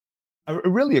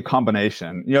Really a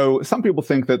combination. Some people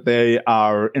think that they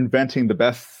are inventing the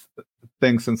best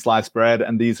thing since sliced bread,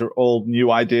 and these are all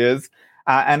new ideas.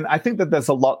 And I think that there's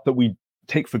a lot that we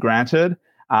take for granted,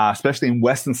 especially in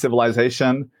Western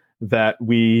civilization, that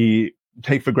we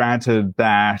take for granted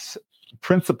that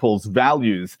principles,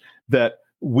 values that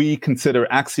we consider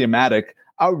axiomatic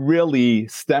are really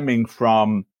stemming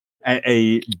from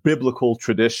a biblical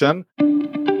tradition.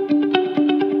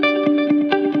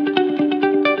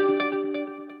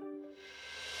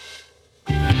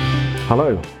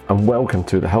 Hello, and welcome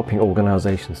to the Helping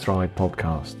Organisations Thrive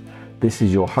podcast. This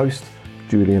is your host,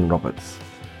 Julian Roberts.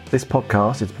 This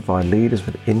podcast is to provide leaders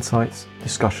with insights,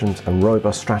 discussions, and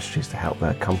robust strategies to help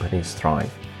their companies thrive.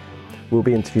 We'll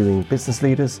be interviewing business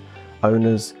leaders,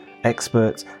 owners,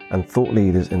 experts, and thought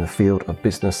leaders in the field of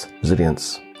business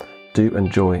resilience. Do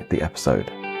enjoy the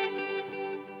episode.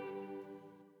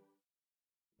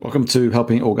 Welcome to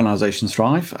Helping Organisations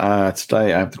Thrive.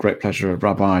 Today I have the great pleasure of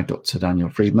Rabbi Dr. Daniel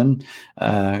Friedman.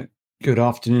 Good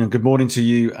afternoon and good morning to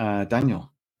you,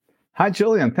 Daniel. Hi,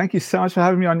 Julian. Thank you so much for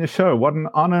having me on your show. What an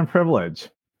honor and privilege.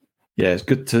 Yeah, it's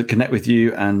good to connect with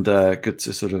you and good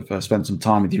to sort of spend some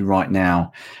time with you right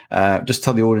now. Just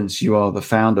tell the audience you are the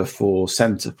founder for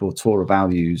Centre for Torah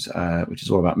Values, which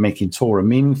is all about making Torah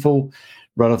meaningful,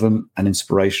 relevant and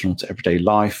inspirational to everyday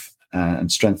life,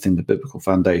 and strengthening the biblical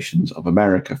foundations of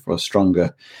America for a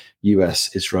stronger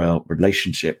US-Israel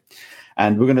relationship.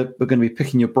 And we're going to be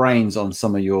picking your brains on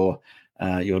some of your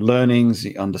learnings,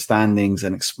 your understandings,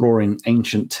 and exploring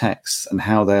ancient texts and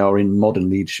how they are in modern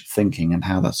leadership thinking, and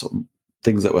how that sort of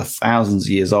things that were thousands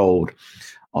of years old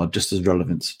are just as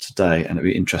relevant today. And it'd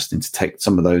be interesting to take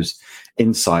some of those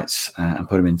insights and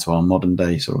put them into our modern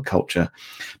day sort of culture.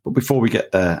 But before we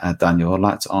get there, Daniel, I'd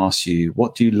like to ask you,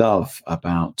 what do you love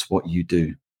about what you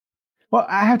do? Well,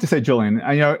 I have to say, Julian,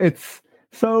 it's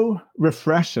so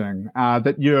refreshing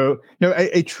that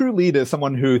a true leader is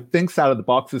someone who thinks out of the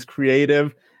box, is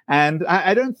creative. And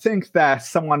I don't think that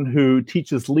someone who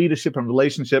teaches leadership and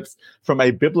relationships from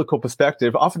a biblical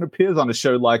perspective often appears on a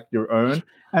show like your own.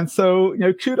 And so,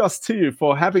 kudos to you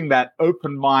for having that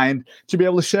open mind to be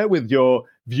able to share with your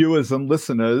viewers and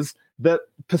listeners that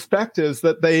perspectives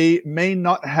that they may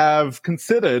not have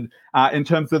considered in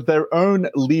terms of their own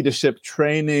leadership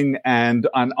training and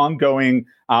ongoing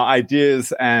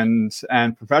ideas and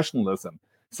professionalism.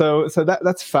 So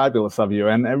that's fabulous of you,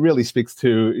 and it really speaks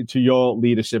to your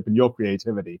leadership and your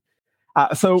creativity.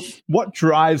 So what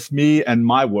drives me and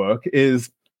my work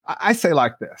is, I say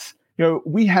like this,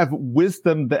 we have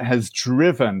wisdom that has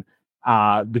driven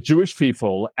the Jewish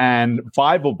people and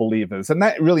Bible believers, and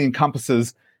that really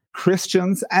encompasses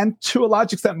Christians and to a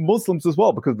large extent Muslims as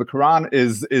well, because the Quran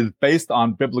is based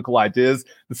on biblical ideas,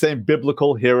 the same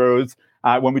biblical heroes.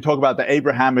 When we talk about the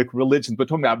Abrahamic religions, we're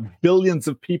talking about billions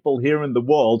of people here in the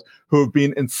world who have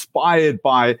been inspired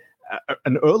by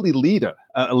an early leader,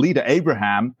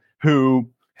 Abraham, who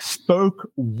spoke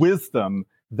wisdom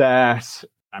that,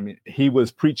 he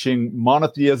was preaching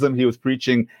monotheism, he was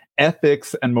preaching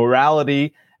ethics and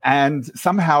morality, and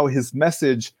somehow his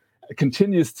message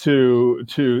continues to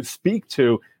speak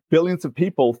to billions of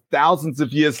people thousands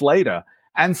of years later.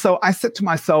 And so I said to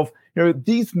myself,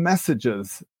 these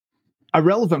messages are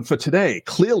relevant for today,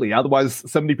 clearly. Otherwise,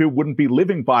 so many people wouldn't be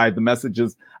living by the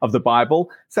messages of the Bible.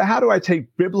 So how do I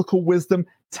take biblical wisdom,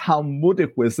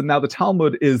 Talmudic wisdom? Now, the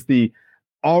Talmud is the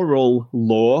oral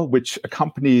law, which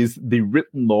accompanies the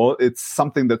written law. It's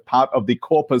something that's part of the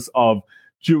corpus of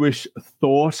Jewish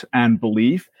thought and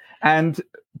belief. And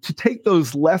to take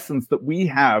those lessons that we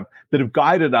have that have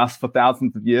guided us for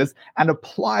thousands of years and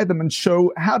apply them and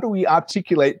show how do we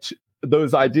articulate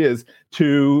those ideas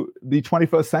to the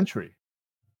 21st century.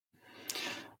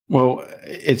 Well,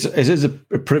 it is a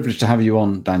privilege to have you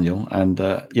on, Daniel. And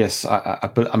yes,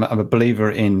 I'm a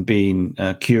believer in being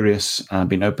curious and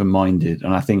being open-minded.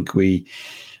 And I think we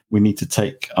need to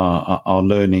take our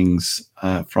learnings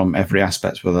from every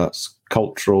aspect, whether that's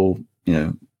cultural,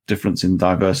 difference in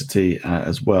diversity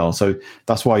as well. So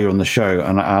that's why you're on the show.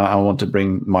 And I want to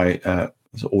bring my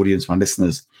audience, my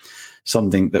listeners,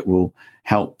 something that will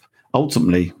help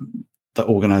ultimately the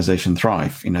organization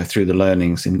thrive, through the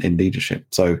learnings in leadership.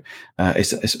 So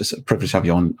it's a privilege to have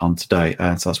you on today.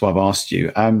 So that's why I've asked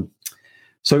you.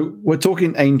 So we're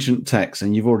talking ancient texts,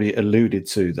 and you've already alluded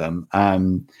to them.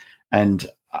 And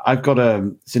I've got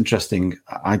it's interesting.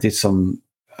 I did some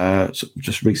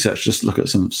just research, just look at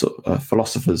some sort of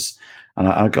philosophers, and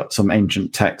I got some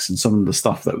ancient texts and some of the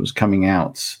stuff that was coming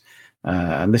out.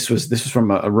 And this was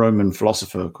from a Roman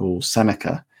philosopher called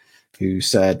Seneca, who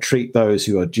said, "Treat those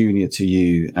who are junior to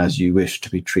you as you wish to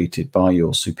be treated by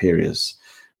your superiors,"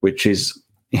 which is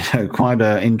quite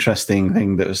an interesting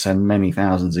thing that was said many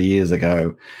thousands of years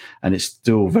ago, and it's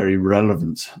still very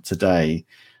relevant today.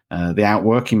 The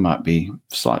outworking might be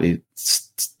slightly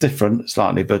different,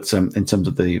 but in terms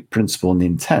of the principle and the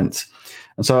intent.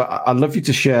 And so I'd love you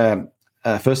to share,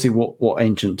 firstly, what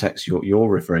ancient text you're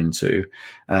referring to,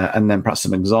 and then perhaps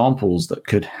some examples that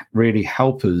could really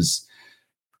help us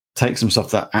take some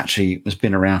stuff that actually has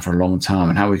been around for a long time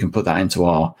and how we can put that into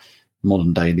our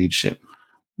modern day leadership.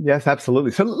 Yes,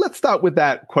 absolutely. So let's start with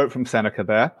that quote from Seneca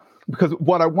there, because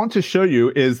what I want to show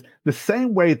you is the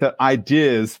same way that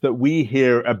ideas that we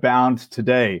hear abound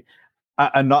today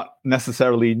are not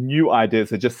necessarily new ideas,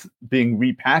 they're just being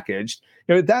repackaged.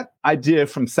 That idea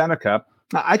from Seneca,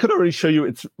 I could already show you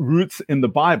its roots in the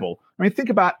Bible. I mean, think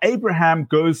about Abraham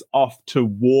goes off to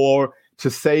war to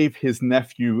save his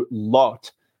nephew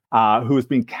Lot, who has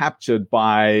been captured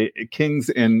by kings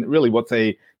in really what's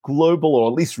a global or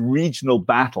at least regional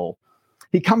battle.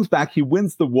 He comes back, he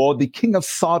wins the war. The king of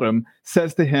Sodom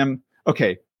says to him,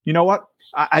 okay, you know what?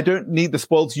 I don't need the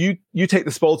spoils. You take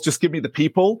the spoils, just give me the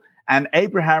people. And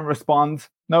Abraham responds,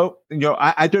 no,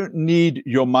 I don't need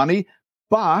your money,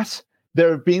 but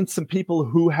there have been some people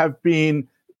who have been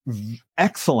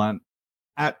excellent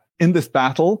in this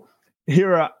battle.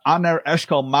 Here are Aner,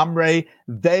 Eshkol, Mamre.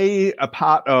 They are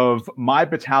part of my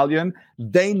battalion.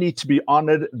 They need to be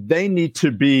honored. They need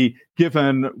to be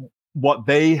given what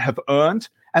they have earned.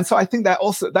 And so I think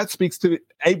that speaks to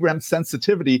Abraham's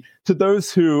sensitivity to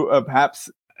those who are perhaps,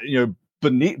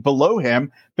 below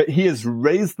him, but he has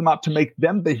raised them up to make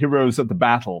them the heroes of the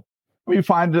battle. We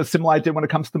find a similar idea when it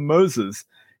comes to Moses.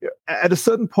 At a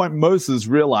certain point, Moses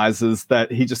realizes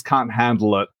that he just can't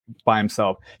handle it by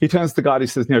himself. He turns to God, he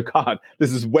says, God,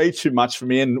 this is way too much for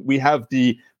me. And we have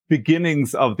the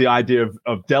beginnings of the idea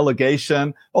of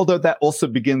delegation, although that also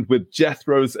begins with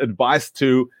Jethro's advice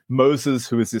to Moses,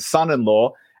 who is his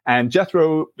son-in-law. And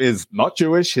Jethro is not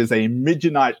Jewish. He's a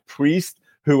Midianite priest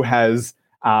who has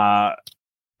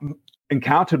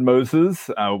encountered Moses,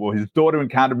 or his daughter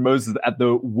encountered Moses at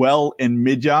the well in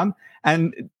Midian.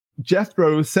 And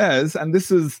Jethro says, and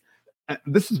this is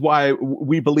why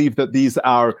we believe that these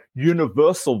are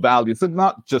universal values. They're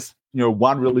not just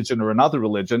one religion or another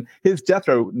religion. Here's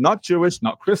Jethro, not Jewish,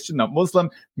 not Christian, not Muslim,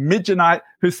 Midianite,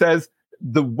 who says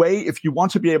the way, if you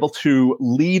want to be able to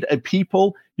lead a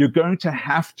people, you're going to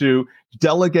have to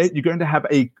delegate. You're going to have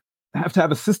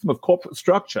a system of corporate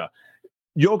structure.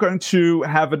 You're going to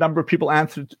have a number of people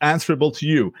answerable to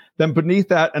you. Then beneath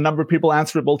that, a number of people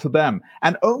answerable to them.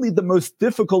 And only the most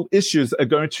difficult issues are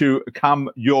going to come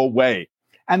your way.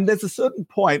 And there's a certain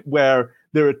point where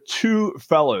there are two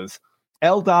fellows,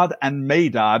 Eldad and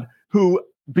Medad, who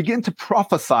begin to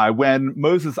prophesy when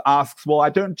Moses asks, well, I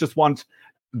don't just want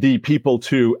the people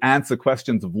to answer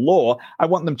questions of law. I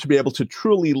want them to be able to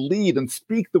truly lead and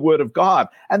speak the word of God.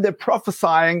 And they're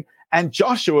prophesying. And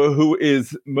Joshua, who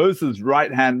is Moses'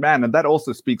 right-hand man, and that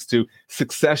also speaks to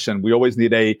succession. We always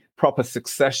need a proper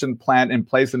succession plan in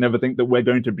place and never think that we're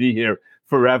going to be here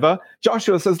forever.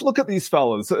 Joshua says, look at these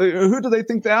fellows. Who do they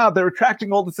think they are? They're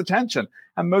attracting all this attention.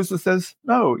 And Moses says,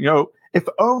 no, if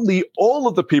only all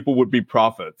of the people would be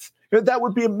prophets. That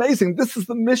would be amazing. This is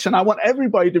the mission. I want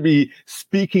everybody to be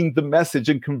speaking the message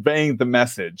and conveying the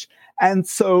message. And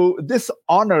so this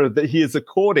honor that he is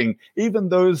according, even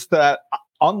those that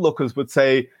onlookers would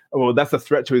say, oh, well, that's a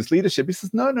threat to his leadership. He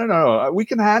says, no, we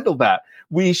can handle that.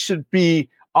 We should be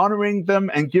honoring them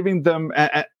and giving them,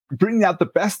 bringing out the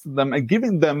best of them and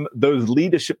giving them those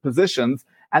leadership positions.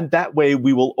 And that way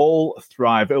we will all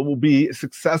thrive. It will be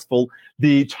successful.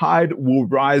 The tide will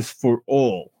rise for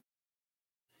all.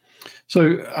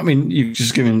 So, I mean, you've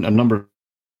just given a number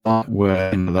of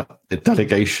where the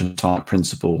delegation type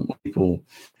principle, people,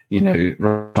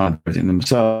 trying everything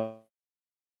themselves.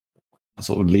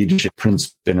 Sort of leadership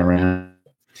principle been around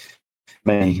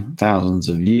many thousands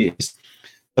of years.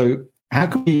 So how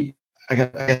can we, I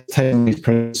guess, take these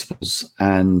principles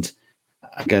and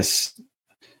I guess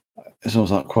it's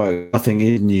almost like quote, nothing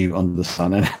is new under the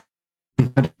sun,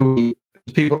 and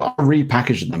people are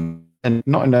repackaging them and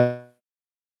not in a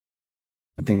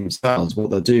thing themselves.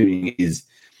 What they're doing is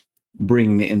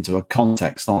bringing it into a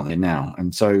context, aren't they now?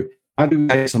 And so how do we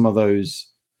take some of those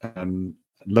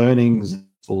learnings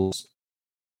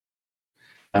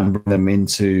and bring them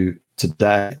into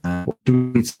today? What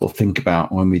do we sort of think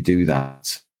about when we do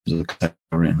that?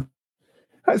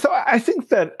 So I think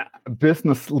that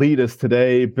business leaders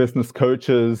today, business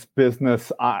coaches,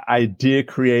 business idea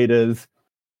creators,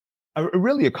 are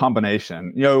really a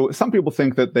combination. Some people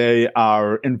think that they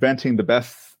are inventing the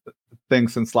best thing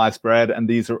since sliced bread, and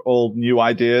these are all new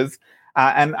ideas.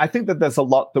 And I think that there's a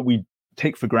lot that we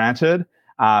take for granted.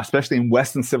 especially in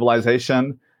Western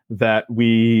civilization, that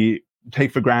we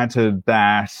take for granted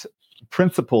that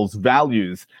principles,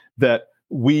 values that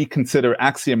we consider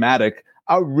axiomatic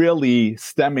are really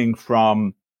stemming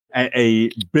from a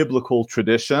biblical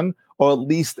tradition, or at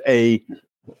least a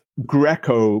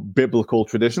Greco-biblical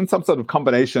tradition, some sort of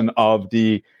combination of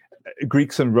the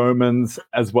Greeks and Romans,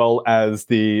 as well as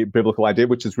the biblical idea,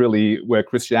 which is really where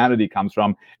Christianity comes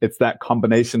from. It's that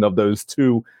combination of those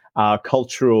two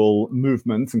cultural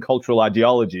movements and cultural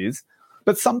ideologies.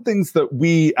 But some things that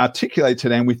we articulate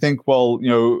today and we think, well,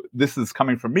 this is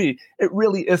coming from me, it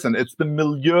really isn't. It's the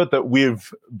milieu that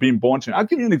we've been born to. I'll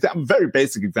give you an example, very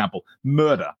basic example,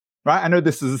 murder, right? I know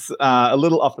this is a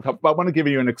little off the top, but I want to give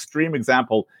you an extreme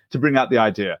example to bring out the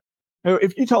idea.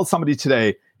 If you told somebody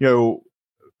today, do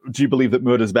you believe that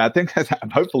murder is a bad thing?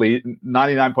 Hopefully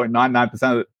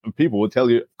 99.99% of people will tell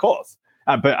you, of course.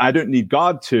 But I don't need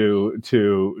God to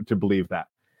believe that.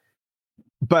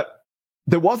 But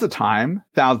there was a time,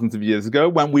 thousands of years ago,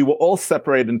 when we were all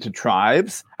separated into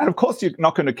tribes. And of course, you're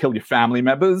not going to kill your family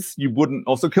members. You wouldn't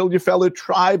also kill your fellow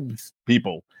tribes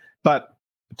people. But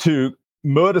to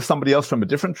murder somebody else from a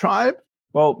different tribe,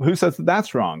 well, who says that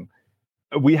that's wrong?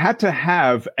 We had to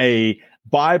have a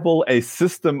Bible, a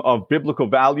system of biblical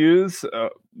values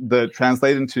that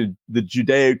translate into the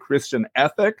Judeo-Christian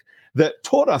ethic that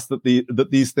taught us that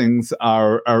these things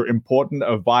are important,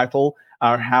 are vital,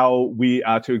 are how we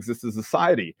are to exist as a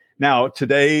society. Now,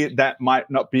 today, that might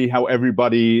not be how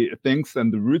everybody thinks,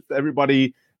 and the roots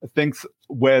everybody thinks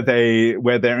where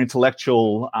their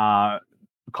intellectual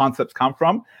concepts come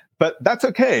from. But that's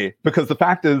okay, because the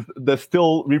fact is they're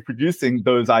still reproducing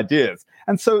those ideas.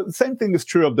 And so the same thing is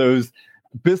true of those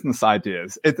business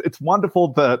ideas. It's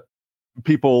wonderful that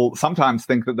people sometimes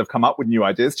think that they've come up with new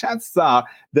ideas. Chances are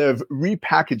they've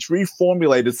repackaged,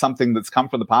 reformulated something that's come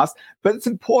from the past. But it's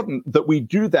important that we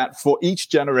do that for each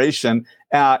generation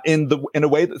in a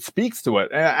way that speaks to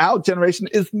it. Our generation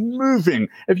is moving.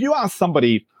 If you ask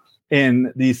somebody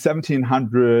in the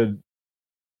 1700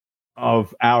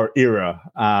 of our era,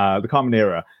 the Common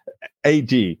Era,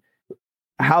 AD,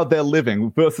 how they're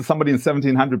living versus somebody in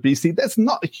 1700 BC, there's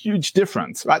not a huge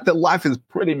difference, right? Their life is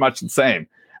pretty much the same.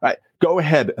 Right. Go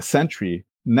ahead, a century,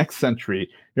 next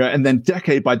century, and then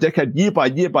decade by decade, year by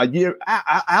year by year,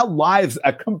 our lives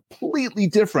are completely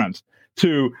different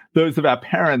to those of our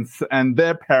parents and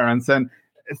their parents. And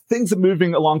things are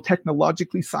moving along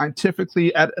technologically,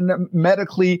 scientifically,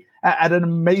 medically, at an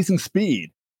amazing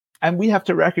speed. And we have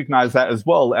to recognize that as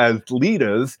well as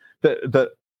leaders, that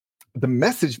the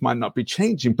message might not be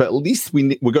changing, but at least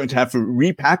we're going to have to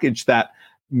repackage that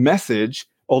message.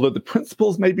 Although the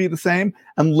principles may be the same,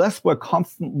 unless we're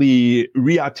constantly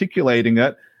re-articulating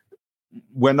it,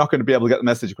 we're not going to be able to get the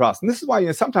message across. And this is why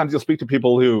sometimes you'll speak to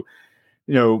people who,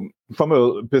 from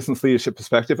a business leadership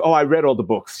perspective, I read all the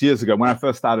books years ago when I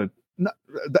first started. No,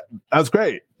 that was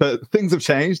great, but things have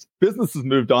changed. Business has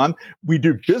moved on. We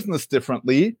do business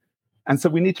differently. And so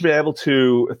we need to be able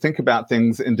to think about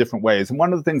things in different ways. And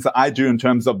one of the things that I do in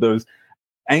terms of those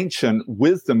ancient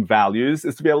wisdom values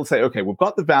is to be able to say, okay, we've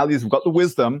got the values, we've got the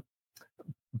wisdom,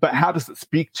 but how does it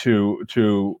speak to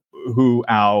who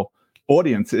our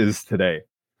audience is today?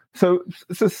 So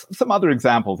some other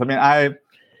examples. I mean, I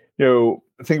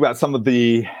think about some of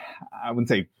the, I wouldn't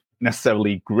say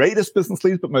necessarily greatest business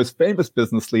leaders, but most famous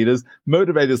business leaders,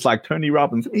 motivators like Tony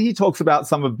Robbins. He talks about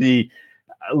some of the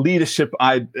leadership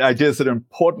ideas that are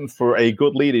important for a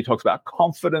good leader. He talks about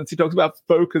confidence. He talks about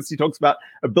focus. He talks about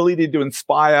ability to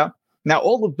inspire. Now,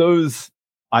 all of those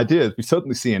ideas we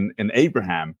certainly see in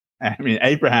Abraham. I mean,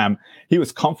 Abraham, he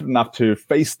was confident enough to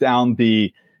face down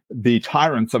the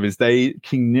tyrants of his day,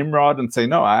 King Nimrod, and say,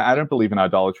 no, I don't believe in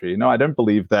idolatry. No, I don't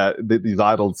believe that these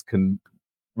idols can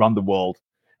run the world.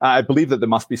 I believe that there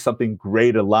must be something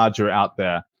greater, larger out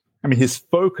there. I mean, his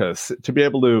focus to be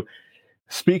able to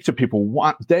speak to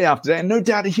people day after day. And no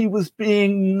doubt he was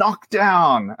being knocked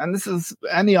down. And this is,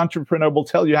 any entrepreneur will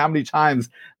tell you how many times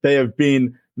they have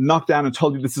been knocked down and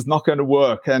told you this is not going to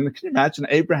work. And can you imagine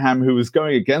Abraham, who was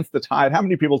going against the tide? How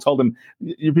many people told him,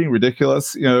 you're being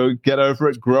ridiculous, get over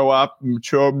it, grow up,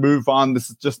 mature, move on. This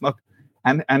is just not.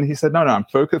 And he said, no, I'm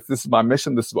focused. This is my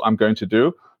mission. This is what I'm going to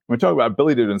do. When we talk about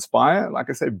ability to inspire, like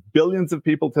I say, billions of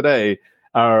people today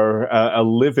are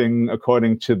living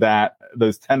according to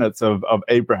those tenets of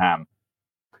Abraham.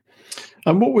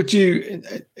 And what would you,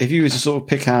 if you were to sort of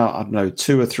pick out, I don't know,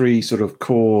 2 or 3 sort of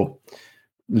core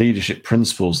leadership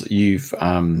principles that you've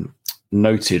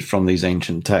noted from these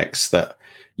ancient texts that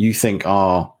you think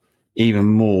are even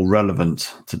more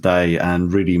relevant today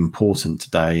and really important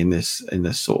today in this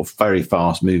sort of very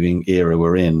fast moving era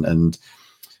we're in? And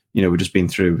we've just been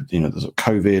through, the sort of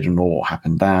COVID and all what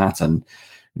happened that, and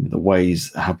the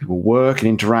ways how people work and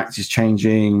interact is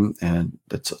changing, and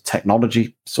the sort of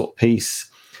technology sort of piece.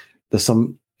 There's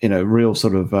some, real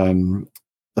sort of,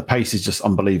 the pace is just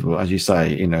unbelievable, as you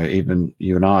say. Even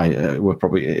you and I were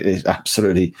probably, it's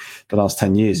absolutely, the last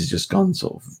 10 years has just gone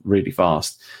sort of really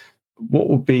fast. What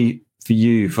would be for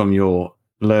you, from your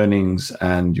learnings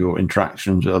and your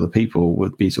interactions with other people,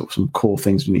 would be sort of some core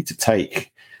things we need to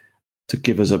take to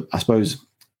give us I suppose,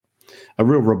 a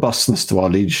real robustness to our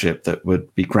leadership that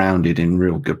would be grounded in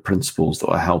real good principles that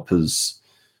will help us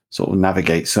sort of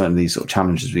navigate certain of these sort of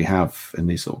challenges we have in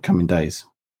these sort of coming days?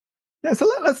 Yeah, so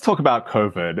let's talk about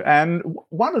COVID. And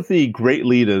one of the great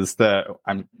leaders that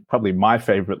I'm probably my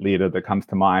favorite leader that comes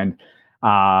to mind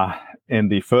in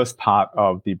the first part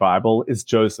of the Bible is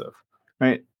Joseph.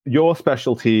 Right? Your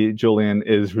specialty, Julian,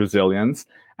 is resilience.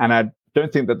 And I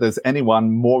don't think that there's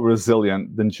anyone more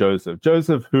resilient than Joseph.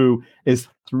 Joseph, who is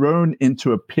thrown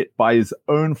into a pit by his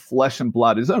own flesh and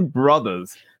blood, his own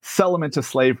brothers, sell him into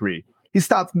slavery. He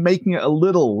starts making it a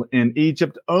little in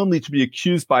Egypt, only to be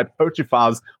accused by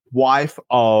Potiphar's wife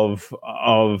of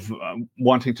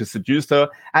wanting to seduce her,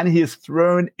 and he is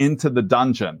thrown into the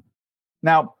dungeon.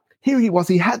 Now, here he was,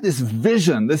 he had this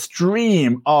vision, this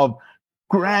dream of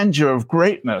grandeur, of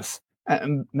greatness,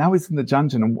 and now he's in the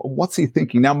dungeon, and what's he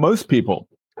thinking? Now, most people,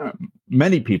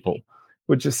 many people,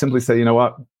 would just simply say, you know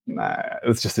what,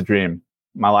 it's just a dream.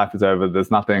 My life is over,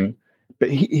 there's nothing. But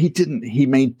he didn't. He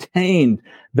maintained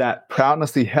that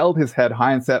proudness. He held his head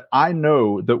high and said, I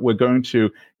know that we're going to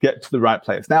get to the right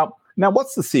place. Now,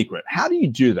 what's the secret? How do you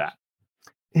do that?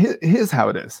 Here's how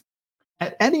it is.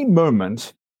 At any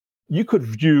moment, you could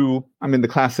view, the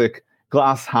classic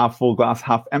glass half full, glass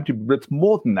half empty, but it's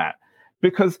more than that.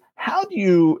 Because how do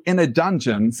you, in a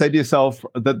dungeon, say to yourself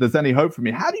that there's any hope for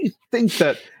me? How do you think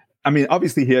that,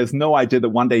 obviously he has no idea that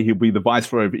one day he'll be the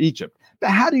viceroy of Egypt.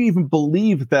 But how do you even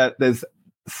believe that there's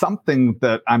something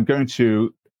that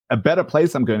a better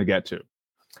place I'm going to get to?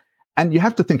 And you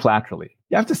have to think laterally.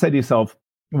 You have to say to yourself,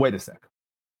 wait a sec.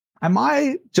 Am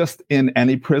I just in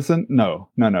any prison? No.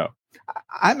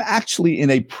 I'm actually in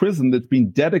a prison that's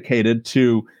been dedicated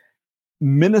to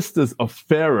ministers of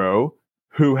Pharaoh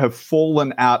who have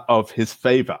fallen out of his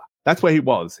favor. That's where he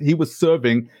was. He was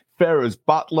serving Pharaoh's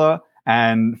butler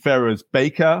and Pharaoh's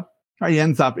baker. He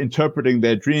ends up interpreting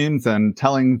their dreams and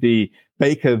telling the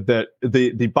baker that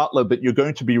the butler that you're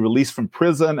going to be released from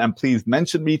prison and please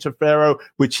mention me to Pharaoh,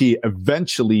 which he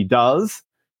eventually does.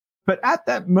 But at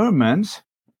that moment,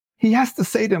 he has to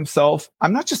say to himself,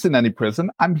 I'm not just in any prison,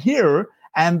 I'm here,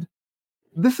 and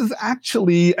this is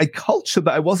actually a culture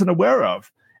that I wasn't aware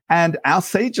of. And our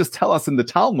sages tell us in the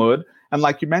Talmud, and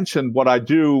like you mentioned, what I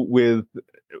do with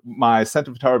my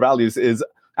Center for Torah Values is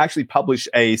actually publish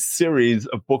a series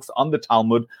of books on the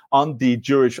Talmud, on the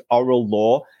Jewish oral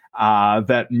law,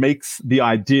 that makes the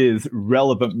ideas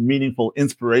relevant, meaningful,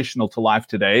 inspirational to life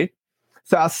today.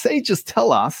 So our sages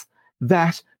tell us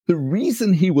that the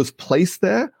reason he was placed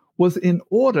there was in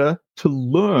order to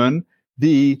learn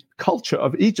the culture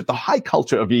of Egypt, the high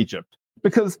culture of Egypt.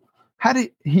 Because had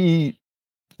he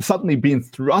suddenly been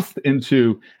thrust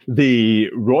into the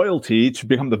royalty to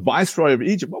become the viceroy of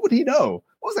Egypt, what would he know?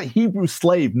 What does a Hebrew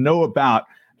slave know about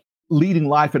leading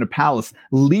life in a palace,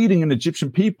 leading an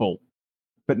Egyptian people?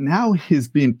 But now he's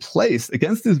being placed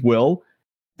against his will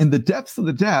in the depths of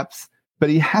the depths, but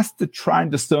he has to try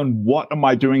and discern, what am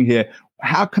I doing here?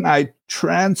 How can I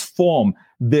transform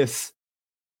this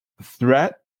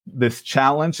threat, this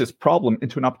challenge, this problem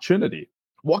into an opportunity?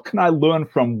 What can I learn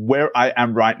from where I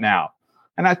am right now?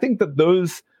 And I think that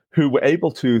those who were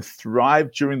able to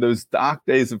thrive during those dark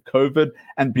days of COVID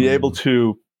and be able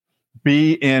to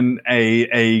be in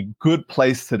a good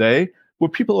place today were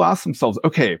people who ask themselves,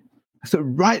 okay, so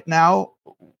right now,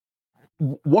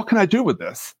 what can I do with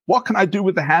this? What can I do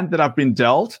with the hand that I've been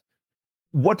dealt?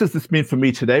 What does this mean for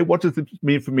me today? What does it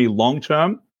mean for me long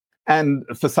term? And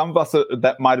for some of us,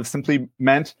 that might have simply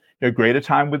meant greater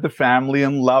time with the family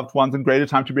and loved ones, and greater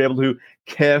time to be able to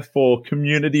care for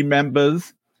community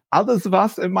members. Others of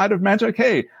us, it might have meant,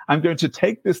 okay, I'm going to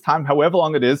take this time, however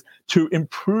long it is, to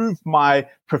improve my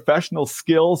professional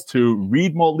skills, to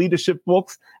read more leadership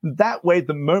books. That way,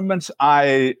 the moment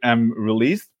I am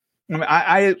released,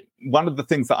 one of the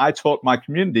things that I taught my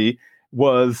community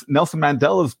was Nelson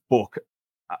Mandela's book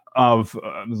of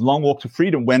Long Walk to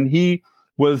Freedom. When he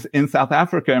was in South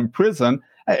Africa in prison,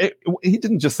 he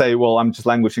didn't just say, well, I'm just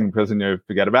languishing in prison,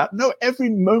 forget about it. No, every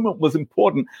moment was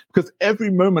important, because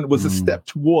every moment was a step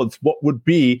towards what would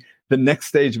be the next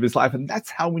stage of his life. And that's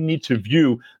how we need to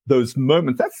view those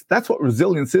moments. That's what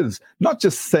resilience is. Not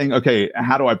just saying, okay,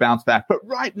 how do I bounce back? But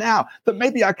right now, that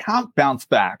maybe I can't bounce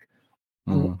back.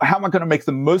 How am I going to make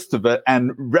the most of it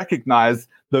and recognize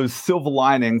those silver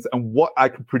linings and what I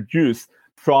can produce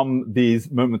from these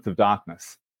moments of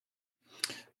darkness?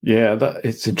 Yeah,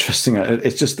 it's interesting.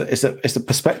 It's a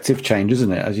perspective change,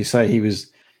 isn't it? As you say,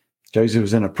 Joseph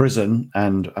was in a prison,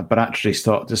 but actually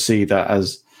start to see that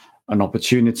as an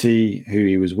opportunity, who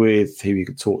he was with, who he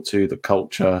could talk to, the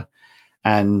culture,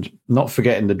 and not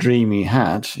forgetting the dream he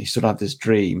had. He still had this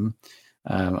dream.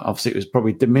 Obviously, it was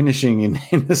probably diminishing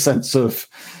in the sense of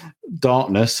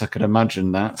darkness. I could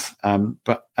imagine that.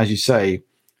 But as you say,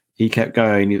 he kept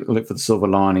going. He looked for the silver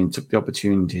lining, took the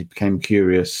opportunity, became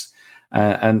curious.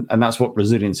 And that's what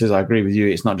resilience is. I agree with you.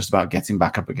 It's not just about getting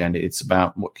back up again. It's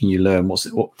about what can you learn?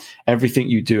 What everything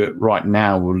you do right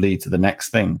now will lead to the next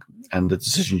thing, and the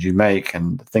decisions you make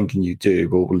and the thinking you do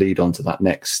will lead on to that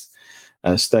next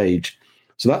stage.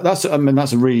 So that's a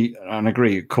really, and I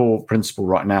agree, core principle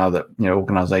right now that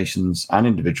organizations and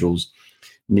individuals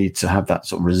need to have that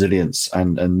sort of resilience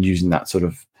and using that sort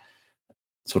of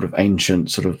ancient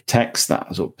sort of text,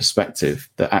 that sort of perspective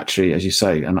that actually, as you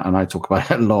say, and I talk about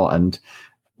it a lot, and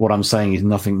what I'm saying is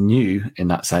nothing new in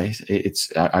that sense.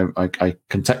 I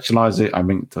contextualize it, I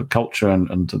bring it to culture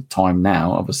and to time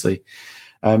now, obviously.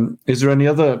 Is there any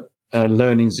other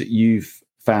learnings that you've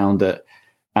found that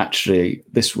actually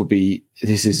this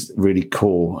is really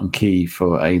core and key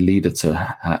for a leader to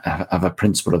have a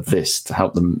principle of this to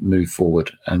help them move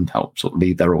forward and help sort of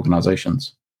lead their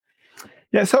organizations?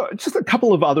 Yeah, so just a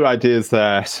couple of other ideas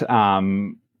that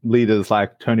leaders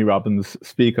like Tony Robbins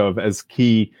speak of as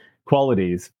key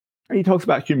qualities. He talks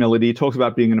about humility, he talks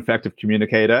about being an effective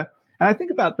communicator. And I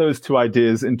think about those two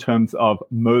ideas in terms of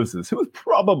Moses, who was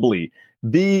probably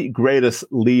the greatest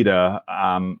leader,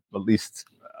 at least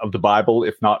of the Bible,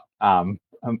 if not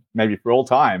maybe for all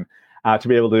time, to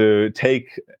be able to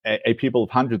take a people of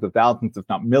hundreds of thousands, if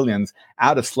not millions,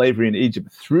 out of slavery in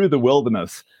Egypt through the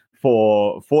wilderness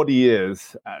for 40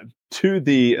 years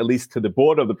at least to the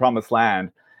border of the promised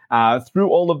land, through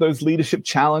all of those leadership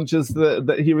challenges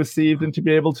that he received, and to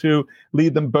be able to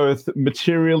lead them both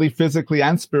materially, physically,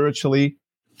 and spiritually.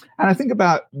 And I think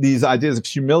about these ideas of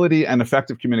humility and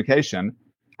effective communication.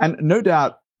 And no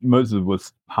doubt Moses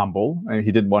was humble, and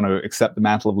he didn't want to accept the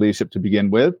mantle of leadership to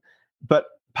begin with. But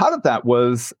part of that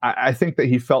was, I think that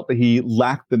he felt that he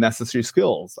lacked the necessary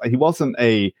skills. He wasn't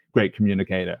a great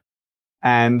communicator.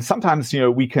 And sometimes,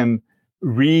 we can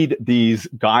read these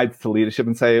guides to leadership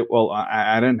and say, well,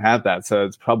 I don't have that, so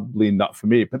it's probably not for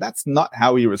me. But that's not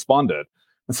how he responded,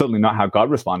 and certainly not how God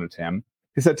responded to him.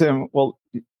 He said to him, well,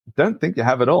 don't think you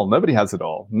have it all. Nobody has it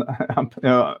all.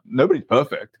 Nobody's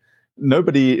perfect.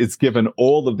 Nobody is given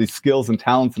all of these skills and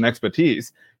talents and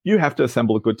expertise. You have to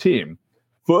assemble a good team.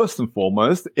 First and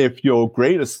foremost, if your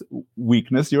greatest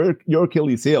weakness, your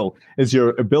Achilles heel, is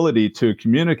your ability to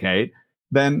communicate,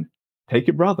 then take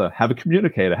your brother, have a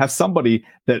communicator, have somebody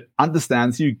that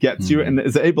understands you, gets you, and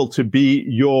is able to be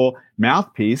your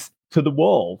mouthpiece to the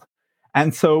world.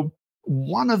 And so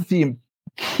one of the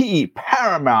key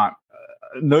paramount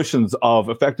notions of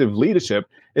effective leadership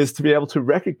is to be able to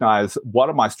recognize what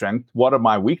are my strengths, what are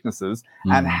my weaknesses,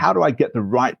 and how do I get the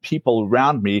right people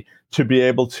around me to be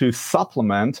able to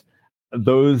supplement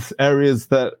those areas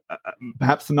that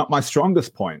perhaps are not my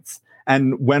strongest points.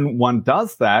 And when one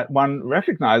does that, one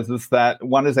recognizes that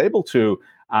one is able to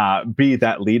be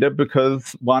that leader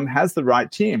because one has the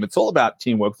right team. It's all about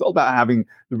teamwork. It's all about having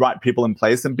the right people in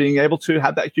place and being able to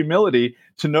have that humility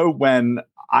to know when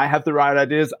I have the right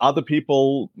ideas, other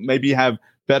people maybe have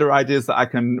better ideas that I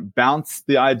can bounce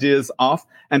the ideas off,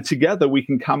 and together we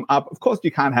can come up. Of course,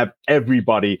 you can't have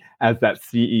everybody as that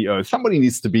CEO. Somebody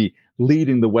needs to be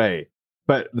leading the way,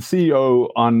 but the CEO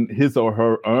on his or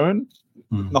her own,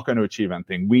 not going to achieve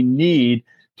anything. We need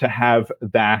to have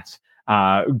that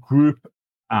group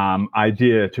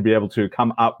idea to be able to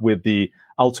come up with the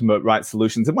ultimate right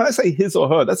solutions. And when I say his or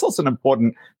her, that's also an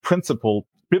important principle,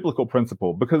 biblical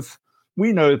principle, because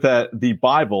we know that the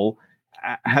Bible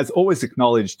has always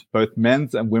acknowledged both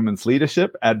men's and women's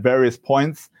leadership at various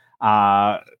points.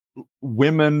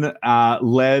 Women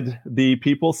led the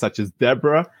people, such as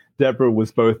Deborah. Deborah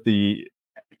was both the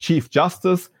chief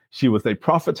justice, she was a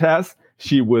prophetess,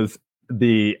 she was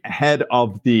the head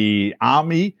of the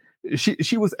army.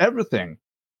 She was everything.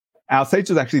 Our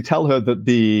sages actually tell her that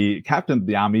the captain of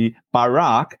the army,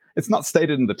 Barak, it's not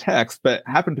stated in the text, but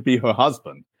happened to be her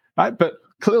husband, right? But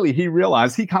clearly he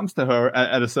realized, he comes to her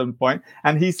at a certain point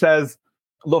and he says,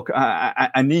 look,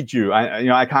 I need you.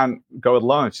 I can't go it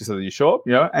alone. She says, are you sure?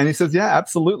 And he says, yeah,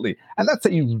 absolutely. And that's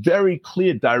a very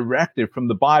clear directive from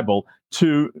the Bible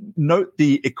to note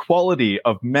the equality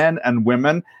of men and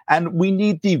women. And we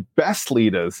need the best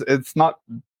leaders. It's not,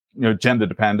 gender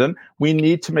dependent. We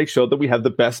need to make sure that we have the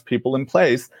best people in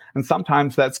place. And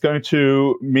sometimes that's going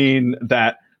to mean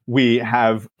that we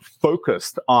have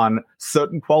focused on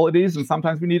certain qualities, and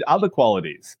sometimes we need other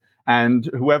qualities. And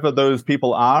whoever those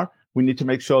people are, we need to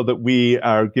make sure that we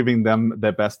are giving them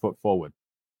their best foot forward.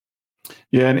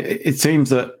 Yeah, and it seems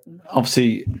that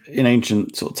obviously in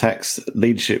ancient sort of texts,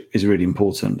 leadership is really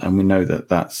important. And we know that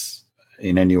that's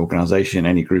in any organization,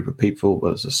 any group of people,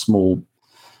 whether it's a small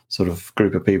sort of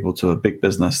group of people to a big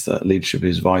business, that leadership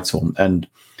is vital. And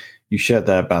you shared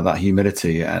there about that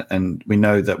humility. And we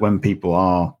know that when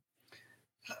people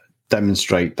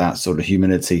demonstrate that sort of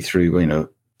humility through,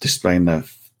 displaying their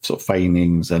sort of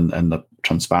feignings and the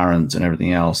transparent and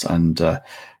everything else, and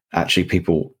actually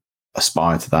people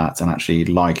aspire to that and actually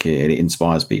like it. It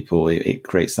inspires people. It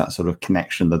creates that sort of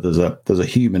connection that there's a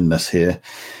humanness here,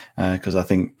 because I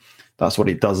think that's what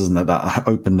it does, isn't it? That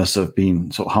openness of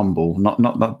being sort of humble, not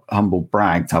that humble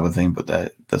brag type of thing, but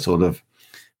the sort of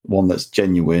one that's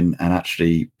genuine, and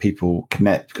actually people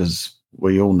connect, because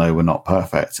we all know we're not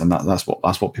perfect, and that's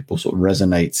what people sort of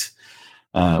resonate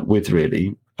with,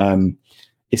 really.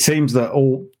 It seems that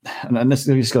and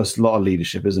this goes a lot of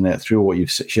leadership, isn't it? Through what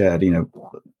you've shared,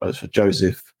 both for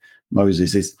Joseph,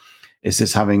 Moses, is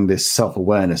this having this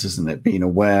self-awareness, isn't it? Being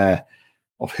aware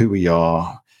of who we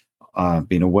are,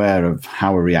 being aware of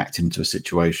how we're reacting to a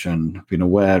situation, being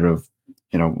aware of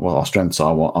what our strengths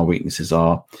are, what our weaknesses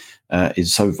are,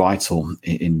 is so vital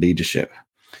in leadership.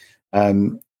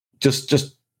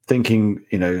 Just thinking,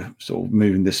 sort of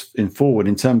moving this forward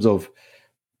in terms of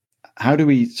how do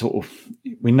we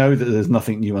we know that there's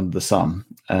nothing new under the sun,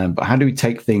 but how do we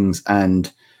take things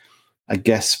and, I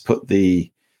guess, put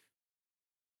the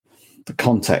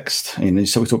context, so we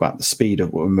talk about the speed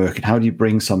of what we're working. How do you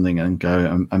bring something and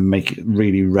go and make it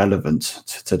really relevant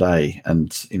to today,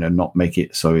 and not make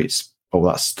it so it's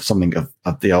that's something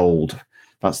of the old,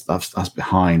 that's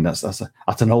behind, that's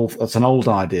an old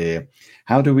idea.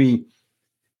 How do we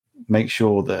make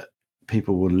sure that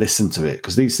people will listen to it?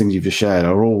 Because these things you've just shared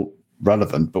are all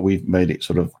relevant, but we've made it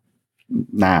sort of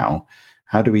now.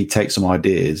 How do we take some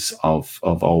ideas of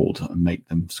old and make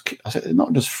them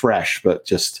not just fresh, but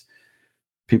just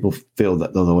people feel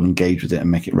that they'll engage with it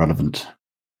and make it relevant?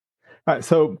 Right.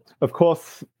 So, of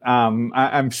course,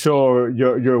 I'm sure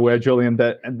you're aware, Julian,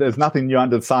 that there's nothing new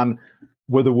under the sun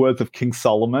were the words of King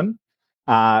Solomon.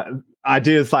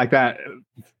 Ideas like that,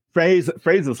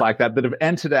 phrases like that have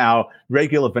entered our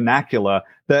regular vernacular,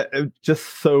 that are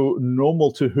just so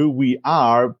normal to who we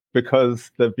are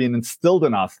because they've been instilled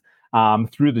in us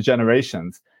through the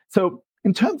generations. So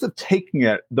in terms of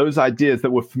taking those ideas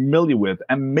that we're familiar with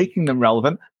and making them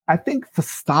relevant, I think for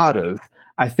starters,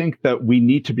 I think that we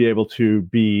need to be able to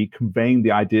be conveying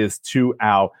the ideas to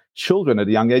our children at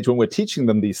a young age when we're teaching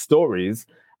them these stories,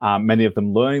 many of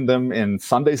them learning them in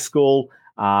Sunday school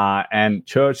and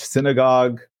church,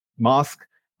 synagogue, mosque,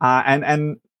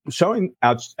 and showing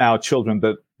our children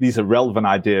that these are relevant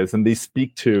ideas and these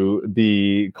speak to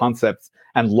the concepts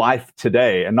and life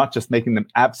today, and not just making them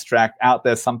abstract out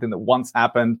there, something that once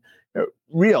happened.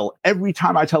 Real. Every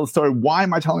time I tell a story, why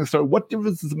am I telling a story? What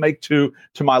difference does it make to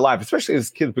my life? Especially as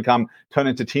kids turn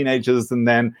into teenagers and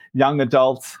then young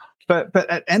adults, but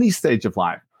at any stage of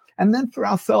life. And then for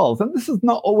ourselves, and this is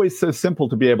not always so simple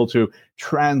to be able to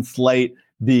translate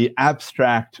the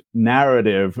abstract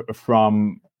narrative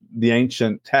from the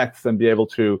ancient texts and be able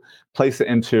to place it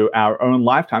into our own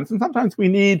lifetimes. And sometimes we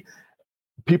need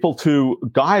people to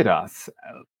guide us.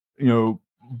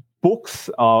 Books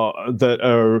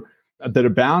that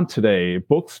abound today,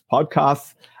 books,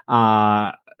 podcasts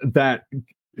that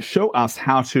show us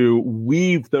how to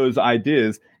weave those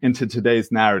ideas into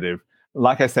today's narrative.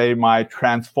 Like I say, my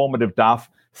Transformative Daf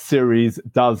series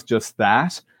does just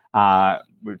that.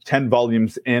 We're 10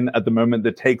 volumes in at the moment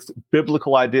that takes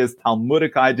biblical ideas,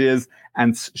 Talmudic ideas,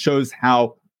 and shows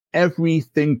how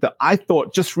everything that I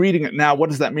thought, just reading it now, what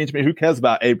does that mean to me? Who cares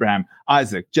about Abraham,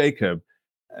 Isaac, Jacob,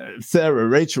 Sarah,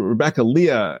 Rachel, Rebecca,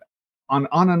 Leah, on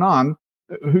and on.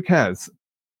 Who cares?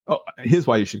 Oh, here's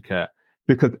why you should care.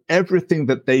 Because everything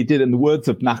that they did, in the words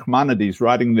of Nachmanides,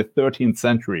 writing in the 13th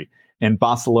century in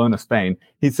Barcelona, Spain,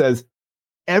 he says,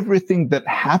 everything that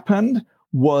happened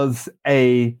was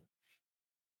a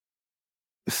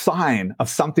sign of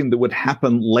something that would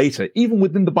happen later, even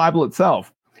within the Bible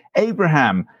itself.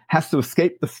 Abraham has to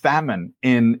escape the famine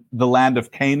in the land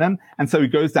of Canaan, and so he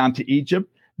goes down to Egypt.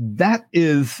 that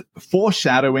is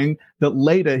foreshadowing that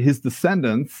later his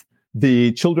descendants,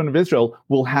 the children of Israel,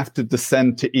 will have to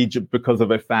descend to Egypt because of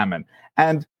a famine.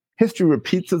 And history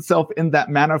repeats itself in that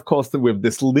manner. Of course, that we have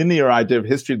this linear idea of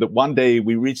history that one day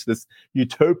we reach this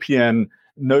utopian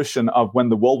notion of when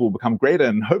the world will become greater.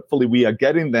 And hopefully we are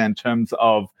getting there in terms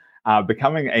of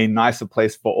becoming a nicer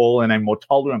place for all and a more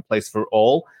tolerant place for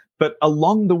all. But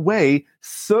along the way,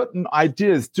 certain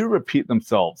ideas do repeat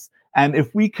themselves. And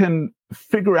if we can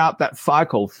figure out that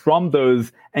cycle from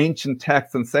those ancient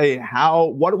texts and say,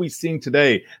 what are we seeing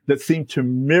today that seem to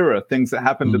mirror things that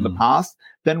happened in the past,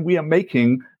 then we are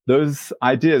making those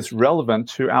ideas relevant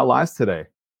to our lives today.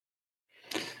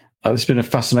 It's been a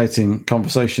fascinating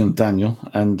conversation, Daniel.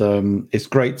 And it's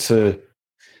great to,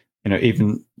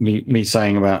 even me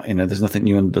saying about, there's nothing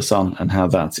new under the sun, and how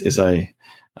that is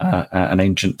an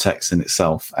ancient text in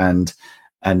itself, and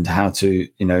how to,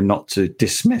 not to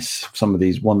dismiss some of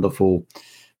these wonderful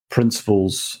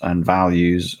principles and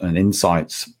values and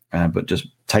insights, but just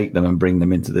take them and bring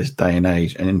them into this day and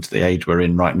age, and into the age we're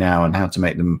in right now, and how to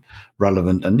make them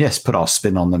relevant. And yes, put our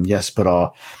spin on them. Yes, put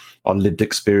our lived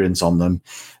experience on them,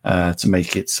 to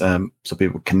make it so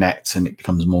people connect and it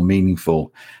becomes more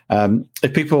meaningful.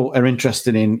 If people are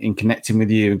interested in connecting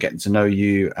with you and getting to know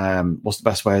you, what's the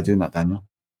best way of doing that, Daniel?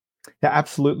 Yeah,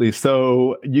 absolutely.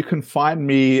 So you can find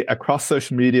me across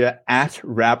social media at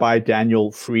Rabbi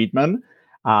Daniel Friedman,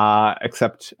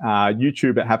 except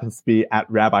YouTube, it happens to be at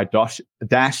Rabbi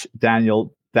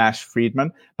Daniel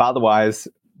Friedman. But otherwise,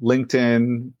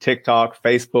 LinkedIn, TikTok,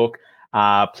 Facebook,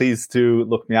 please do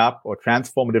look me up, or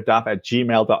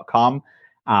transformativedaf@gmail.com.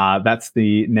 That's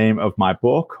the name of my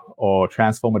book, or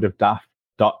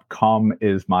transformativedaf.com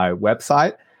is my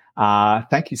website.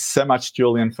 Thank you so much,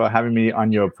 Julian, for having me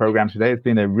on your program today. It's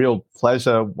been a real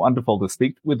pleasure. Wonderful to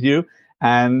speak with you.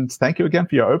 And thank you again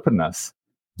for your openness.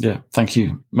 Yeah, thank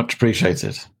you. Much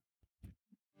appreciated.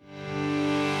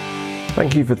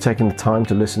 Thank you for taking the time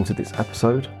to listen to this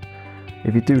episode.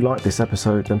 If you do like this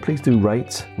episode, then please do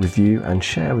rate, review, and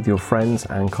share with your friends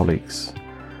and colleagues.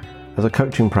 As a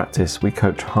coaching practice, we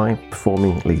coach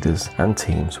high-performing leaders and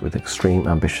teams with extreme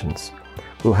ambitions.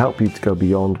 We'll help you to go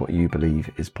beyond what you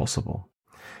believe is possible.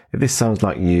 If this sounds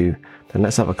like you, then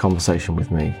let's have a conversation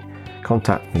with me.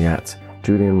 Contact me at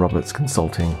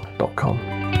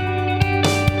julianrobertsconsulting.com.